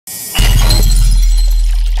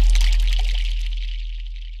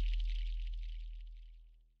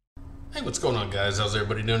What's going on, guys? How's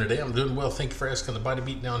everybody doing today? I'm doing well. Thank you for asking. The Body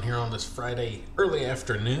Beat down here on this Friday early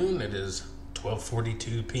afternoon. It is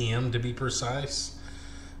 12:42 p.m. to be precise.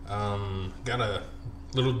 Got a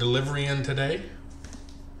little delivery in today.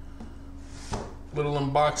 Little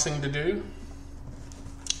unboxing to do.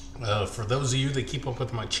 For those of you that keep up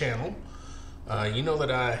with my channel, you know that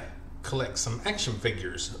I collect some action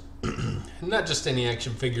figures. Not just any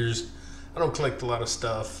action figures. I don't collect a lot of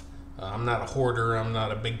stuff. I'm not a hoarder. I'm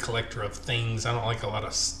not a big collector of things. I don't like a lot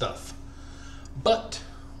of stuff. But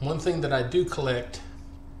one thing that I do collect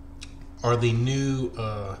are the new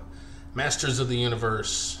Masters of the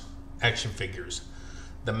Universe action figures.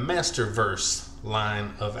 The Masterverse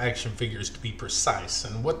line of action figures, to be precise.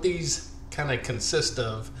 And what these kind of consist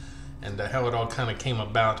of and how it all kind of came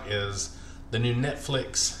about is the new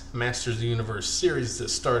Netflix Masters of the Universe series that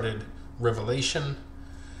started Revelation,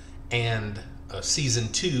 and season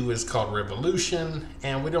 2 is called Revolution,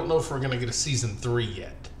 and we don't know if we're going to get a season 3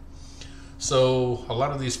 yet. So a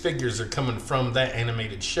lot of these figures are coming from that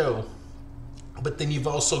animated show, but then you've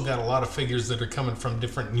also got a lot of figures that are coming from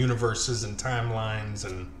different universes and timelines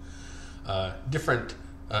and different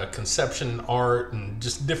conception art and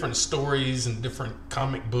just different stories and different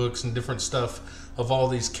comic books and different stuff of all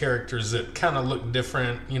these characters that kind of look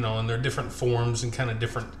different, you know, and they're different forms and kind of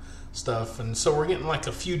different stuff. And so we're getting like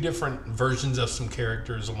a few different versions of some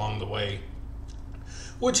characters along the way,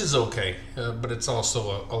 which is okay, but it's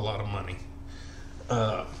also a lot of money.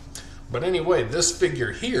 But anyway, this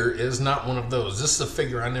figure here is not one of those. This is a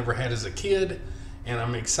figure I never had as a kid, and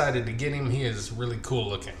I'm excited to get him. He is really cool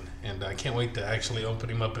looking, and I can't wait to actually open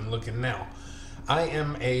him up and look at him now. I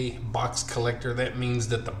am a box collector. That means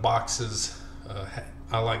that the boxes,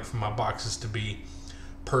 I like for my boxes to be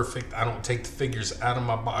perfect. I don't take the figures out of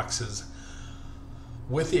my boxes,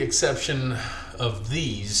 with the exception of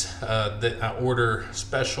these that I order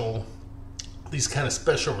special, these kind of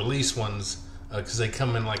special release ones, because they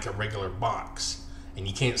come in like a regular box and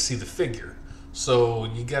you can't see the figure, so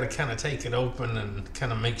you got to kind of take it open and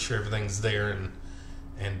kind of make sure everything's there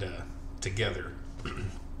and together.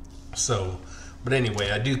 So, but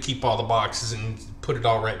anyway, I do keep all the boxes and put it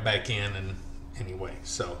all right back in. And anyway,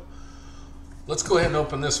 so let's go ahead and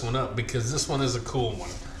open this one up, because this one is a cool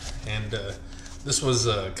one. And this was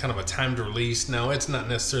kind of a timed release. Now, it's not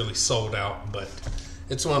necessarily sold out, but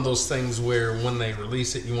it's one of those things where when they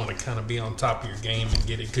release it, you want to kind of be on top of your game and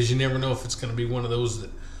get it, because you never know if it's going to be one of those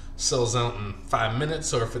that sells out in 5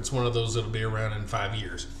 minutes or if it's one of those that'll be around in 5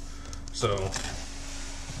 years. So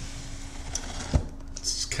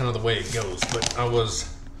it's kind of the way it goes. But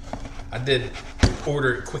I did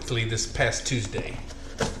order it quickly this past Tuesday.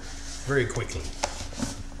 Very quickly.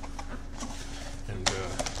 And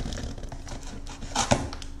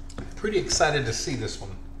pretty excited to see this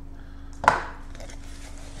one.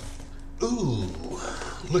 Ooh,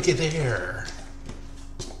 look at there.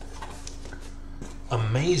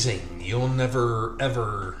 Amazing. You'll never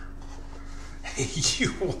ever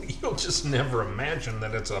you'll just never imagine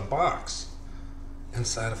that it's a box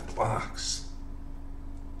inside of a box.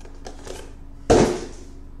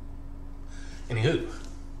 Anywho,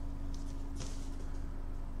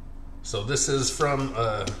 so this is from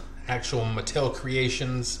actual Mattel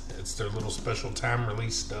Creations. It's their little special time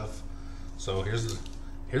release stuff. So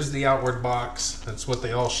here's the outward box. That's what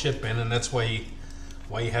they all ship in, and that's why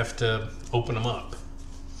you have to open them up.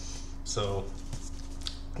 So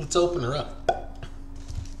let's open her up.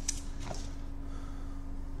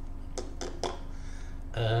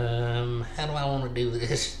 How do I want to do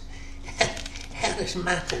this? How does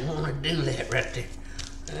Michael want to do that right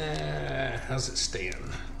there? How's it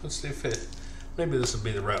stand? Let's see if maybe this will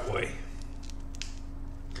be the right way.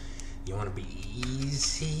 You want to be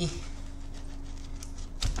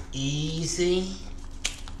easy.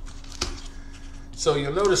 So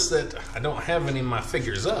you'll notice that I don't have any of my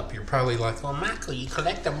figures up. You're probably like, "Oh, Michael, you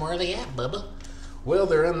collect them. Where are they at, Bubba?" Well,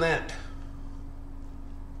 they're in that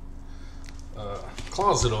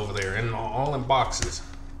closet over there, and all in boxes.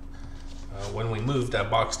 When we moved, I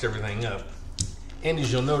boxed everything up. And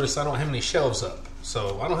as you'll notice, I don't have any shelves up.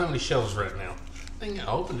 So I don't have any shelves right now. I think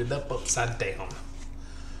I opened it up upside down.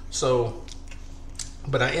 So,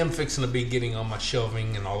 but I am fixing to be getting all my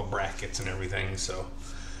shelving and all the brackets and everything. So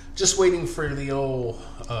just waiting for the old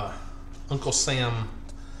Uncle Sam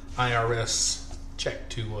IRS check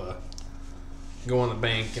to go on the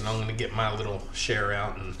bank, and I'm going to get my little share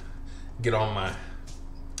out and get all my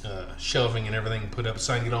shelving and everything put up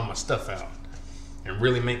so I can get all my stuff out and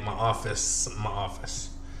really make my office my office.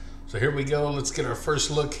 So here we go. Let's get our first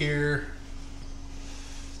look here.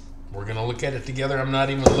 We're going to look at it together. I'm not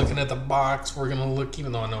even looking at the box. We're going to look,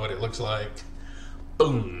 even though I know what it looks like.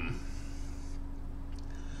 Boom.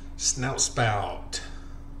 Snout Spout.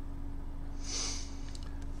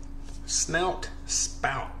 Snout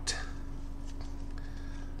Spout.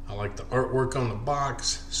 I like the artwork on the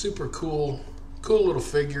box. Super cool. Cool little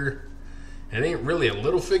figure. It ain't really a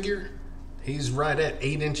little figure. He's right at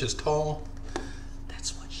 8 inches tall.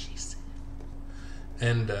 That's what she said.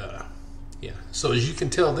 And yeah, so as you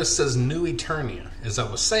can tell, this says New Eternia. As I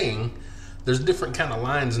was saying, there's different kind of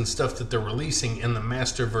lines and stuff that they're releasing in the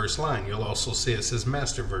Masterverse line. You'll also see it says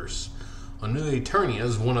Masterverse. A New Eternia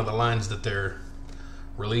is one of the lines that they're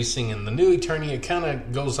releasing, and the New Eternia kind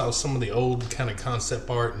of goes off some of the old kind of concept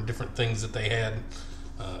art and different things that they had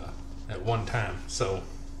at one time. So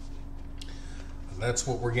that's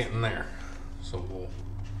what we're getting there. So we'll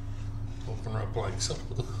open her up like so.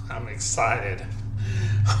 I'm excited.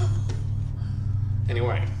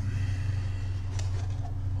 Anyway,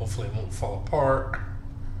 hopefully it won't fall apart.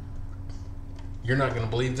 You're not going to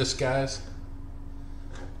believe this, guys.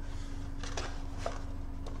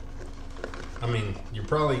 I mean, you're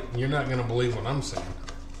not going to believe what I'm saying.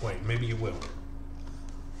 Wait, maybe you will.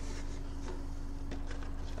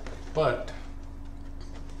 But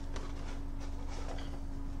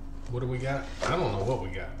what do we got? I don't know what we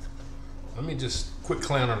got. Let me just quit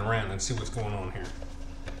clowning around and see what's going on here.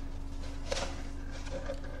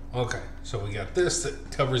 Okay, so we got this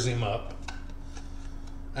that covers him up.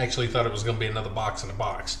 I actually thought it was going to be another box in a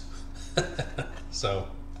box. So,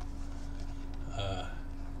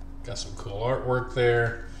 got some cool artwork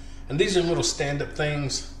there. And these are little stand-up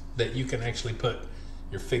things that you can actually put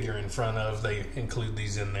your figure in front of. They include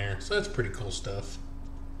these in there. So that's pretty cool stuff.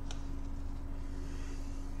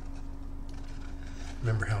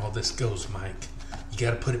 Remember how all this goes, Mike. You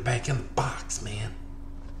got to put it back in the box, man.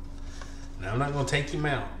 Now, I'm not going to take him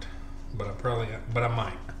out, but I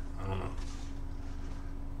might. I don't know.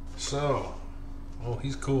 So, oh,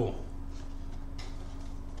 he's cool.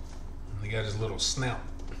 And they got his little snout.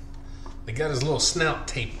 They got his little snout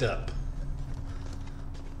taped up.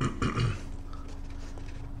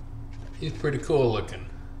 He's pretty cool looking.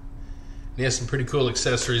 He has some pretty cool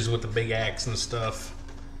accessories with the big axe and stuff.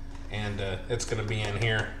 And it's going to be in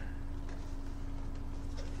here.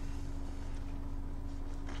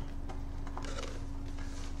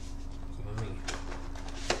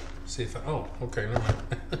 See if oh, okay, never mind.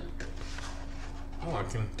 Oh, I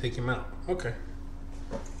can take him out. Okay.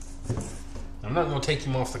 I'm not going to take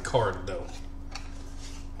him off the card, though.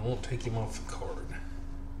 I won't take him off the card.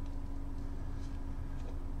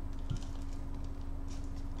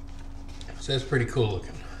 So that's pretty cool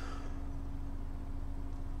looking.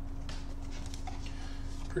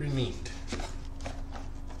 Pretty neat. And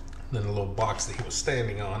then the little box that he was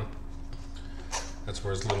standing on. That's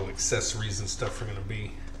where his little accessories and stuff are going to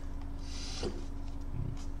be.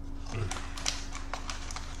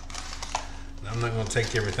 Now, I'm not going to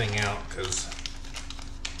take everything out because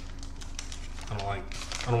I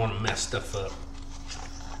don't want to mess stuff up.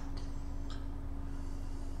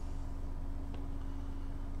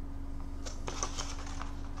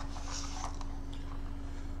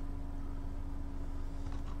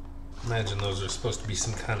 Imagine those are supposed to be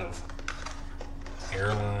some kind of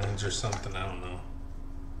airlines or something. I don't know.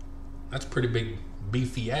 That's pretty big,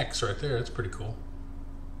 beefy axe right there. That's pretty cool.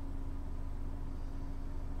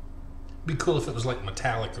 Be cool if it was like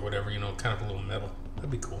metallic or whatever, you know, kind of a little metal.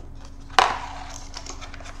 That'd be cool.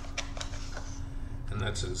 And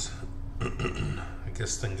that's his, I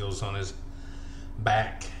guess, thing goes on his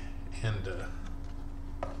back, and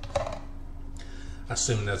I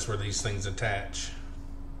assume that's where these things attach.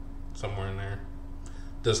 Somewhere in there.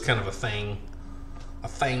 Does kind of a thing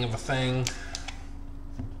of a thing.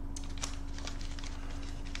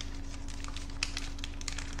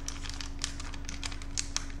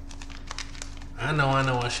 I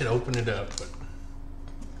know, I should open it up, but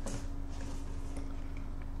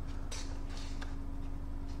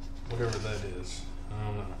whatever that is, I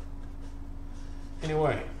don't know.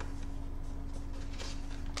 Anyway,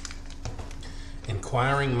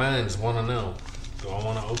 inquiring minds want to know, do I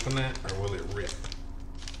want to open that or will it rip?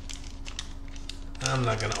 I'm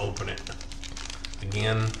not going to open it.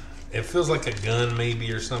 Again, it feels like a gun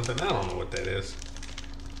maybe or something. I don't know what that is.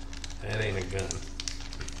 That ain't a gun.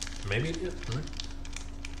 Maybe it is.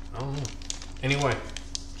 I don't know. Anyway,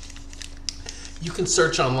 you can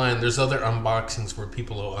search online. There's other unboxings where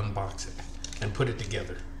people will unbox it and put it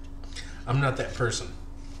together. I'm not that person.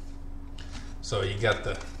 So you got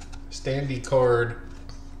the standee card,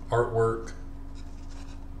 artwork.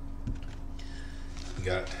 You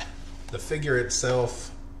got the figure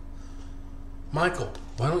itself. Michael,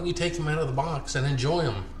 why don't you take him out of the box and enjoy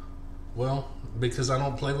him? Well, because I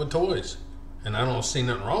don't play with toys. And I don't see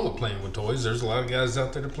nothing wrong with playing with toys. There's a lot of guys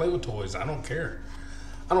out there that play with toys. I don't care.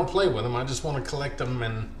 I don't play with them. I just want to collect them,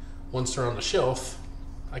 and once they're on the shelf,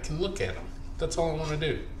 I can look at them. That's all I want to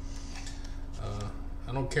do.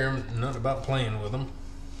 I don't care nothing about playing with them.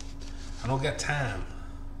 I don't got time.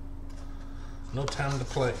 No time to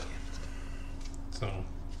play. So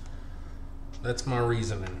that's my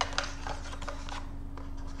reasoning.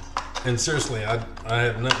 And seriously, I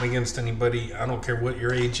have nothing against anybody. I don't care what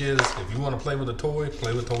your age is. If you want to play with a toy,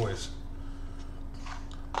 play with toys.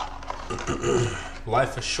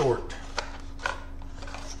 Life is short.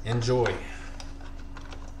 Enjoy.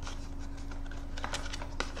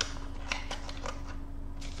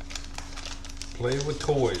 Play with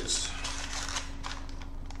toys.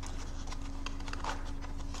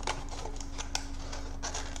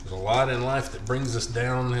 There's a lot in life that brings us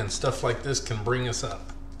down, and stuff like this can bring us up.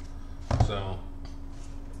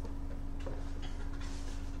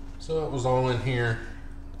 So it was all in here,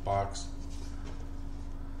 the box.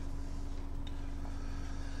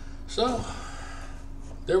 So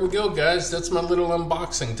there we go, guys. That's my little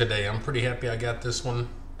unboxing today. I'm pretty happy I got this one.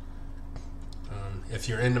 If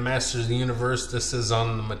you're into Masters of the Universe, this is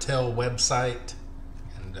on the Mattel website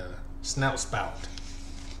and Snout Spout.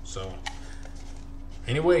 So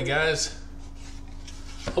anyway, guys,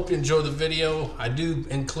 hope you enjoy the video. I do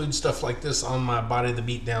include stuff like this on my Body the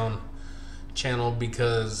Beatdown channel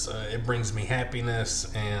because it brings me happiness,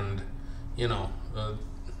 and you know,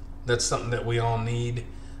 that's something that we all need.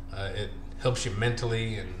 It helps you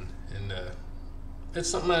mentally, and it's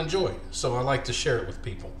something I enjoy, so I like to share it with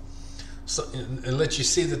people. So, and let you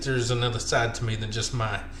see that there's another side to me than just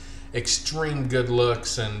my extreme good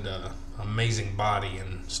looks and amazing body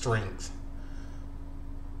and strength.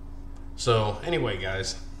 So anyway,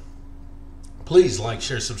 guys, please like,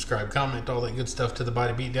 share, subscribe, comment, all that good stuff to the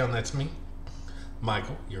Body Beatdown. That's me,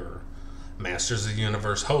 Michael, your Masters of the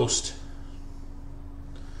Universe host.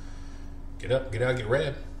 Get up, get out, get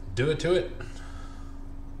rad. Do it to it.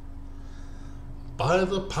 By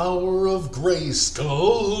the power of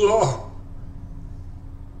Grayskull.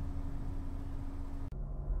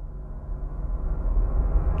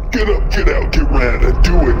 Get up, get out, get rad, and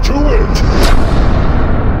do it to it!